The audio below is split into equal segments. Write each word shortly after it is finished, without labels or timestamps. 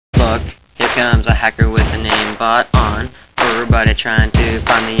look, here comes a hacker with a name bot on. Everybody trying to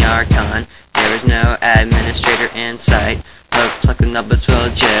find the Archon. There is no administrator in sight. Looks like the nubbers will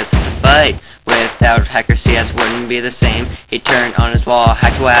just have to fight. Without hacker CS wouldn't be the same. He turned on his wall,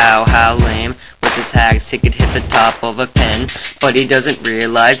 hacked, wow, how lame. With his hacks he could hit the top of a pin, but he doesn't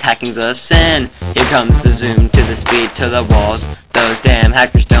realize hacking's a sin. Here comes the zoom to the speed to the walls. Those damn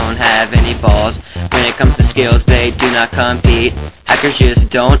hackers don't have any balls. When it comes to skills they do not compete. Hackers just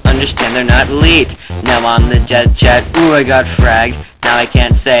don't understand, they're not elite. Now on the jet chat, ooh, I got fragged. Now I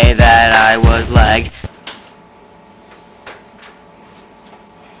can't say that I was lagged.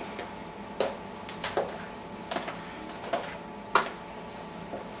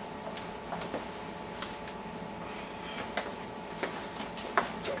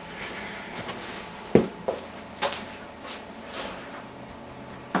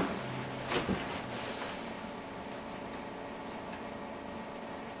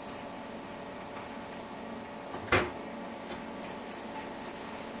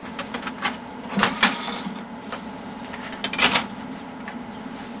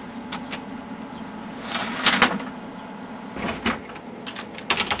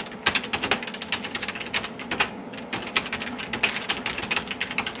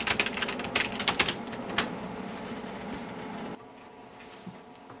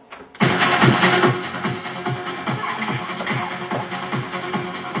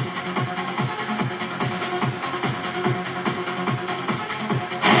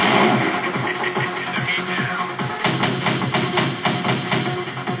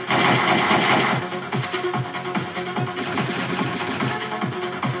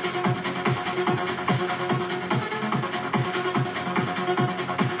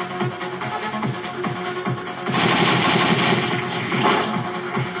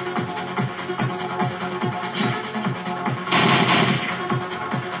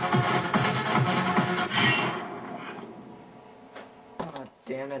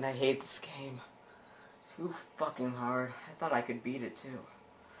 Damn it, I hate this game. Too fucking hard. I thought I could beat it too.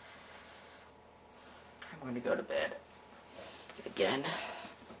 I'm going to go to bed. Again.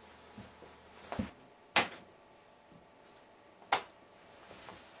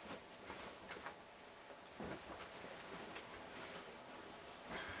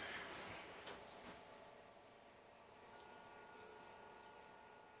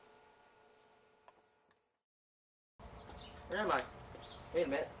 Where am I? Wait a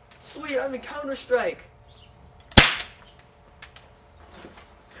minute. Sweet, I'm in Counter-Strike!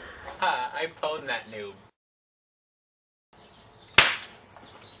 Ha, I pwned that noob.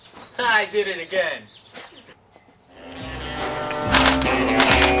 I did it again!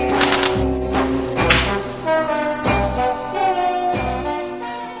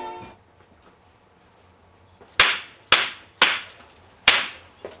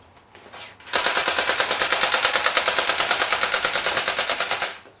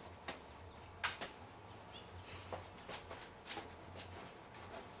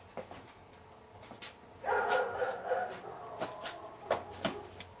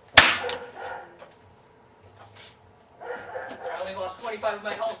 Lost 25 of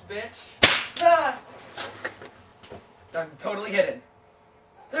my health, bitch. Ah! I'm totally hidden.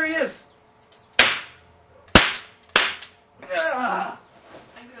 There he is. Ah!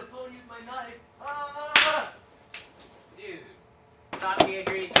 I'm gonna bone use my knife. Ah! Dude, thought we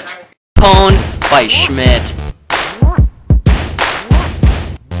agreed that I was Pwned by Schmidt.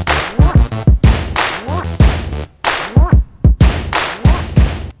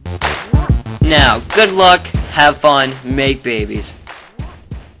 Now, good luck, have fun, make babies.